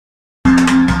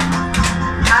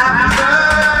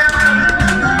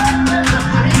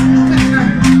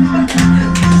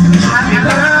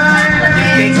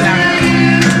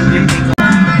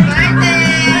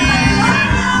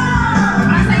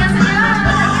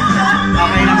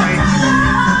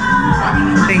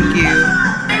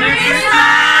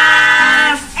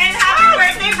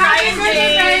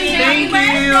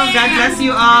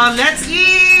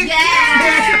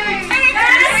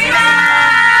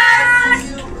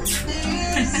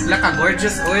Sila ka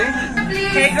gorgeous, oy.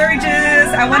 Hey, gorgeous!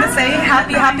 I want to say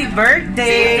happy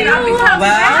birthday! Happy Well,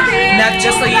 birthday. not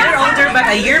just a year older, but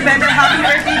a year better. Happy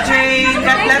birthday, Jane!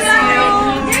 God bless you!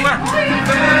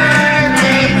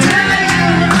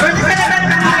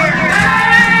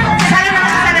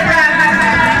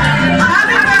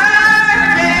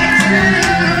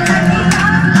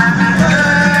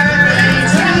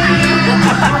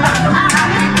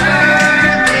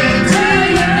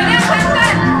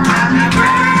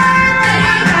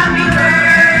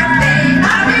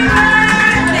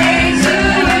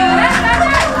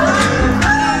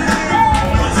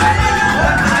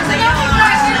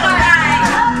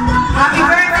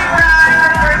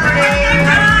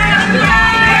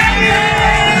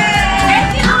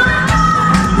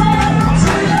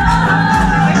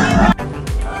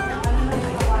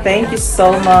 Thank you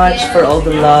so much for all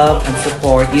the love and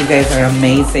support. You guys are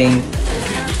amazing.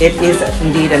 It is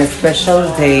indeed a special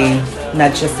day,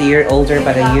 not just a year older,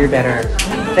 but a year better.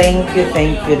 Thank you,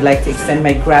 thank you. I'd like to extend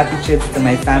my gratitude to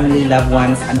my family, loved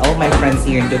ones, and all my friends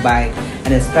here in Dubai,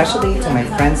 and especially to my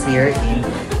friends here in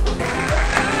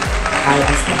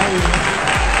Al-Asma'i.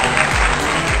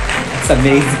 It's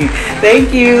amazing.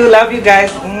 Thank you. Love you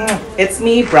guys. It's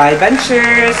me,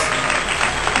 briadventurez.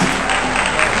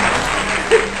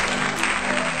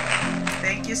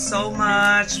 Thank you so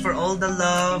much for all the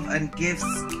love and gifts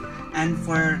and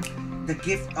for the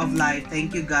gift of life.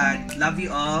 Thank you, God. Love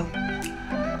you all.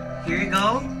 Here you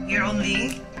go. Here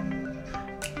only.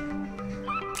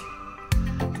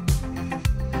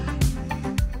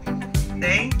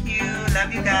 Thank you.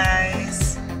 Love you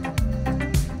guys.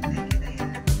 Thank you,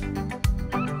 Diane.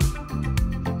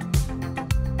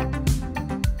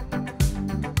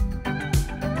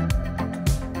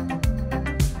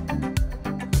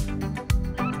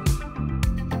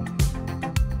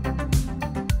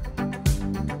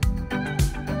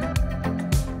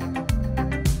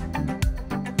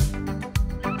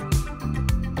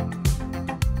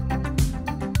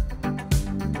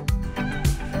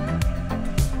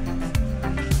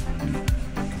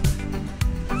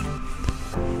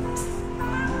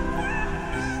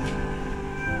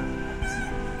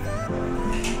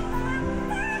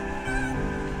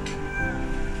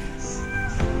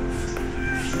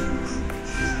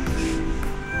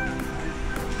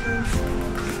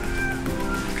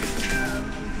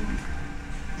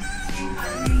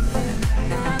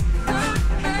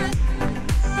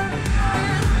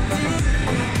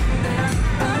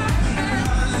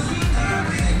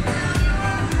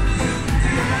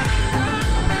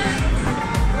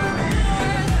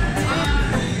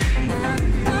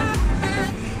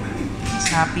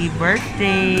 Happy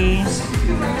birthday,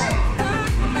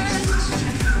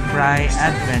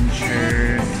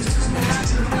 briadventurez.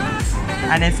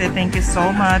 And I say thank you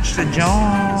so much to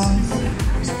Jones.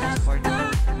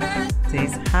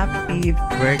 Says happy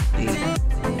birthday,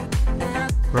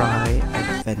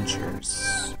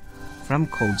 briadventurez from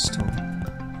Coldstone.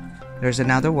 There's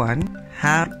another one.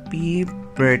 Happy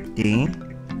birthday.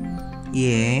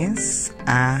 Yes,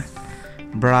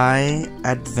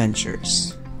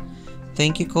 briadventurez.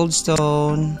 Thank you,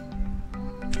 Coldstone.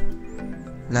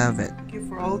 Love it. Thank you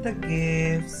for all the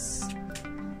gifts.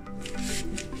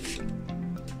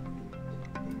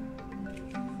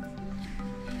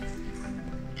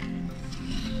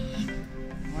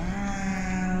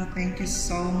 Wow, thank you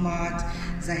so much,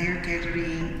 Zahir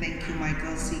Catering. Thank you,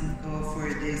 Michael Cinco, for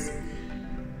this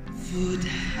food.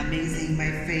 Amazing,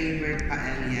 my favorite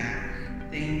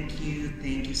paella. Thank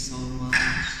you so much.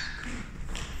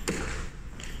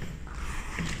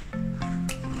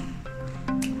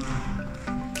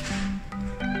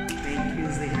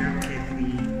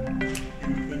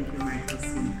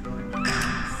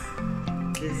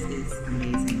 This is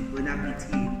amazing. Bon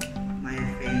appetit, my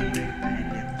favorite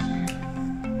paella.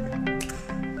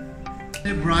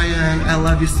 Hey Brian, I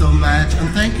love you so much and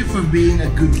thank you for being a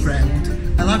good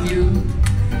friend. I love you.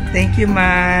 Thank you,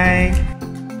 Mike.